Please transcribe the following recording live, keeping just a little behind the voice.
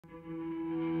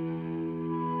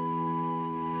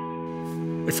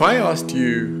If I asked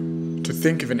you to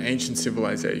think of an ancient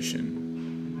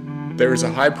civilization, there is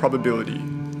a high probability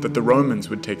that the Romans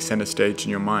would take center stage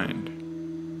in your mind.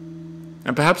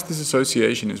 And perhaps this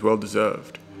association is well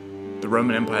deserved. The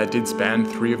Roman Empire did span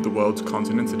 3 of the world's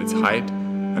continents at its height,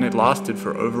 and it lasted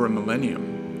for over a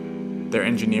millennium. Their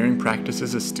engineering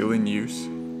practices are still in use,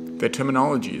 their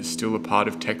terminology is still a part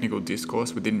of technical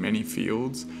discourse within many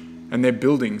fields, and their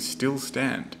buildings still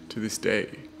stand to this day.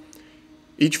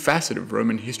 Each facet of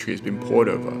Roman history has been pored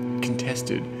over,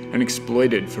 contested, and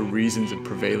exploited for reasons of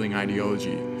prevailing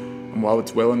ideology, and while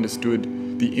it's well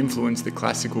understood the influence that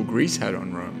classical Greece had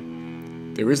on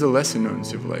Rome, there is a lesser-known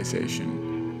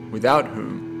civilization, without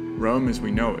whom Rome as we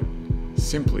know it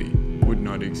simply would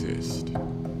not exist.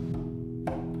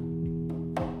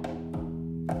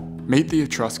 Meet the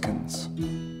Etruscans.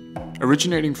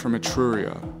 Originating from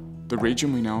Etruria, the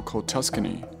region we now call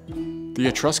Tuscany, the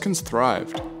Etruscans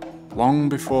thrived long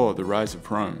before the rise of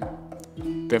Rome.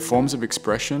 Their forms of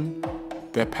expression,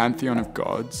 their pantheon of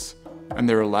gods, and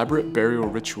their elaborate burial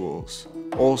rituals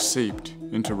all seeped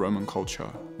into Roman culture.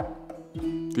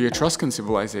 The Etruscan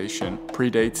civilization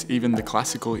predates even the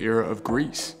classical era of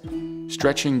Greece,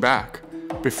 stretching back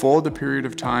before the period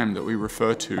of time that we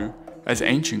refer to as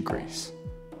ancient Greece.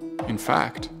 In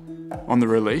fact, on the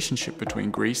relationship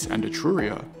between Greece and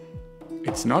Etruria,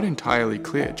 it's not entirely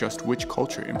clear just which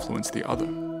culture influenced the other.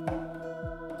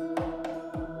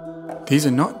 These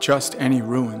are not just any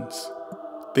ruins.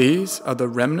 These are the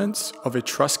remnants of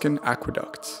Etruscan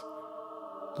aqueducts.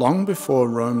 Long before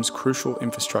Rome's crucial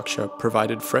infrastructure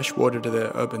provided fresh water to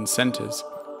their urban centers,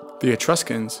 the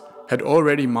Etruscans had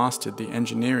already mastered the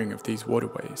engineering of these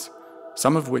waterways,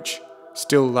 some of which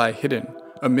still lie hidden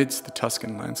amidst the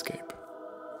Tuscan landscape.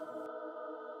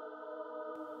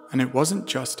 And it wasn't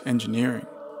just engineering.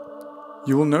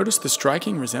 You will notice the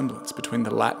striking resemblance between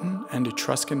the Latin and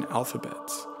Etruscan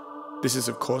alphabets. This is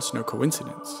of course no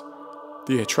coincidence.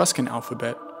 The Etruscan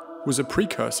alphabet was a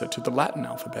precursor to the Latin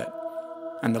alphabet,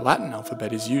 and the Latin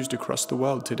alphabet is used across the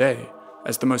world today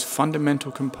as the most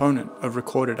fundamental component of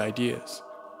recorded ideas.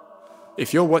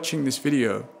 If you're watching this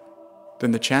video,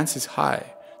 then the chance is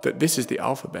high that this is the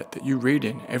alphabet that you read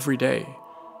in every day.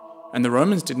 And the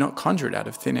Romans did not conjure it out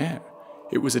of thin air.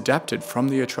 It was adapted from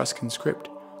the Etruscan script.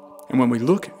 And when we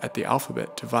look at the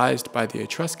alphabet devised by the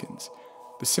Etruscans,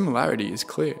 the similarity is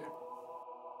clear.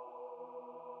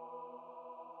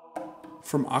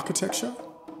 From architecture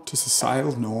to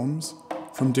societal norms,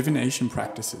 from divination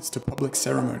practices to public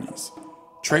ceremonies,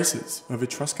 traces of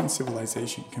Etruscan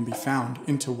civilization can be found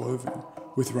interwoven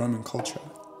with Roman culture.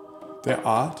 Their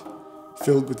art,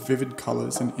 filled with vivid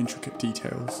colors and intricate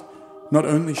details, not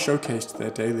only showcased their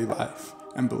daily life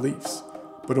and beliefs,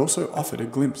 but also offered a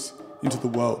glimpse into the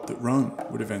world that Rome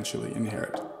would eventually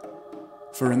inherit.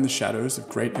 For in the shadows of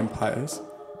great empires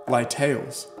lie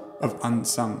tales of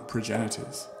unsung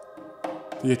progenitors.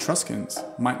 The Etruscans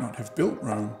might not have built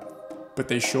Rome, but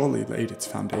they surely laid its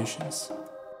foundations.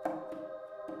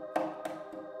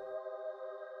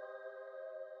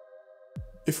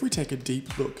 If we take a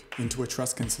deep look into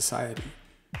Etruscan society,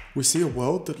 we see a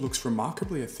world that looks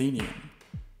remarkably Athenian.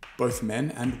 Both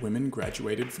men and women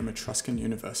graduated from Etruscan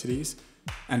universities,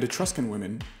 and Etruscan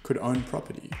women could own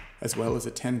property, as well as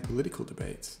attend political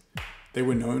debates. They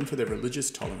were known for their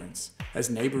religious tolerance, as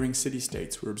neighboring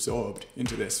city-states were absorbed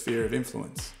into their sphere of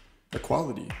influence, a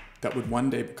quality that would one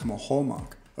day become a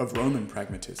hallmark of Roman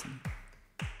pragmatism.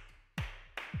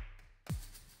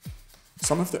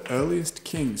 Some of the earliest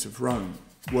kings of Rome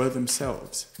were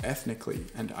themselves ethnically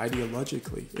and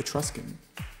ideologically Etruscan.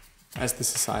 As the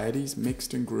societies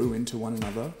mixed and grew into one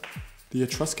another, the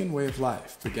Etruscan way of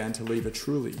life began to leave a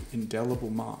truly indelible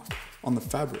mark on the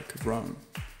fabric of Rome.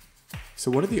 So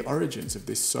what are the origins of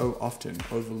this so often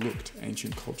overlooked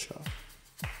ancient culture?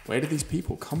 Where do these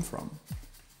people come from?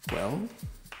 Well,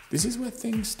 this is where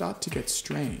things start to get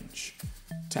strange.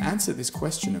 To answer this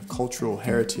question of cultural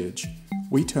heritage,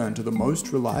 we turn to the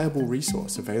most reliable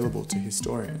resource available to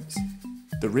historians,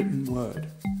 the written word.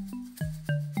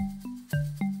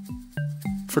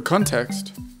 For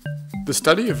context, the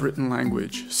study of written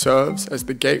language serves as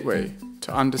the gateway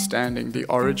to understanding the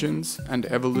origins and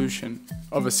evolution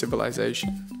of a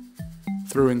civilization.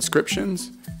 Through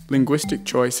inscriptions, linguistic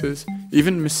choices,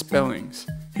 even misspellings,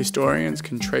 historians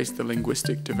can trace the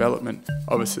linguistic development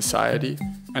of a society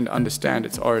and understand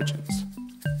its origins.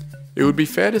 It would be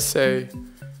fair to say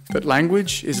that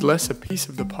language is less a piece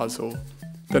of the puzzle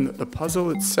than that the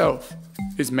puzzle itself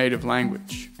is made of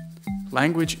language.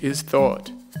 Language is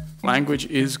thought. Language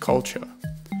is culture.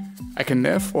 I can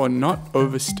therefore not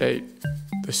overstate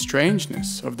the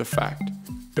strangeness of the fact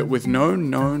that with no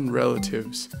known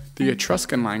relatives, the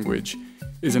Etruscan language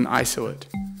is an isolate,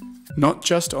 not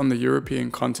just on the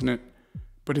European continent,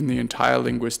 but in the entire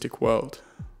linguistic world.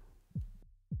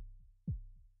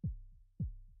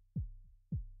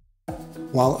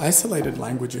 While isolated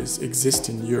languages exist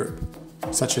in Europe,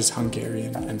 such as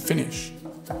Hungarian and Finnish,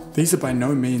 these are by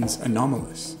no means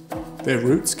anomalous. Their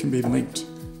roots can be linked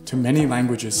to many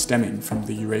languages stemming from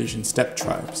the Eurasian steppe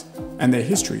tribes, and their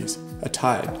histories are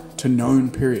tied to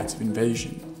known periods of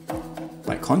invasion.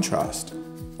 By contrast,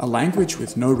 a language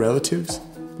with no relatives,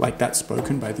 like that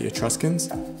spoken by the Etruscans,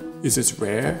 is as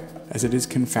rare as it is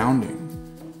confounding.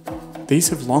 These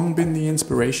have long been the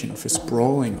inspiration for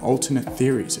sprawling alternate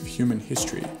theories of human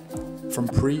history, from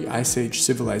pre-Ice Age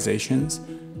civilizations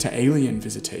to alien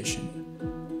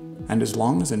visitation. And as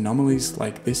long as anomalies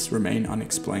like this remain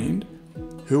unexplained,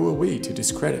 who are we to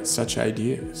discredit such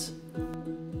ideas?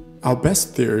 Our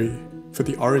best theory for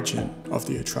the origin of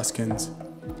the Etruscans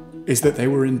is that they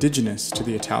were indigenous to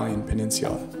the Italian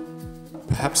peninsula,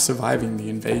 perhaps surviving the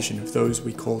invasion of those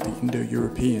we call the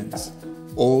Indo-Europeans,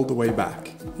 all the way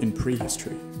back in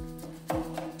prehistory.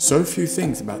 So few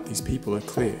things about these people are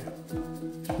clear.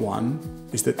 One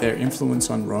is that their influence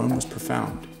on Rome was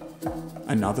profound.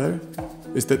 Another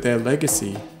is that their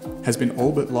legacy has been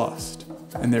all but lost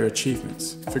and their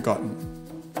achievements forgotten.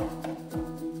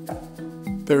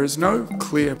 There is no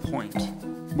clear point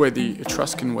where the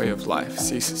Etruscan way of life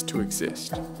ceases to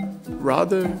exist.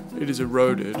 Rather, it is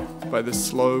eroded by the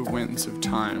slow winds of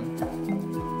time.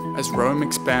 As Rome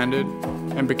expanded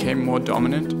and became more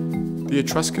dominant, the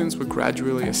Etruscans were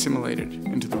gradually assimilated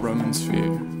into the Roman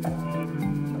sphere.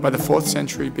 By the 4th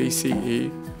century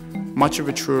BCE, much of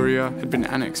Etruria had been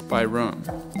annexed by Rome.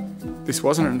 This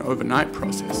wasn't an overnight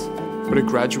process, but a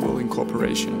gradual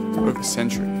incorporation over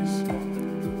centuries.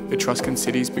 Etruscan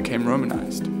cities became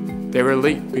Romanized. Their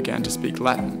elite began to speak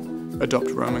Latin,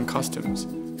 adopt Roman customs,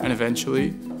 and eventually,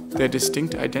 their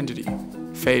distinct identity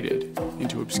faded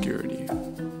into obscurity.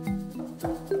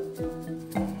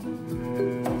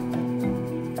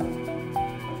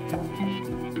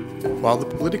 While the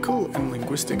political and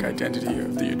linguistic identity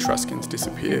of the Etruscans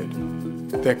disappeared,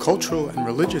 their cultural and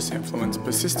religious influence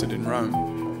persisted in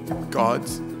Rome.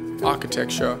 Gods,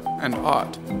 architecture, and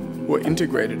art were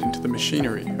integrated into the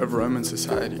machinery of Roman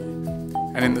society,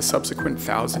 and in the subsequent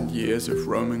 1,000 years of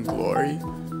Roman glory,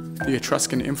 the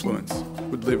Etruscan influence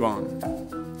would live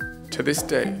on. To this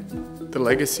day, the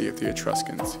legacy of the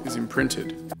Etruscans is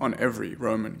imprinted on every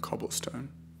Roman cobblestone.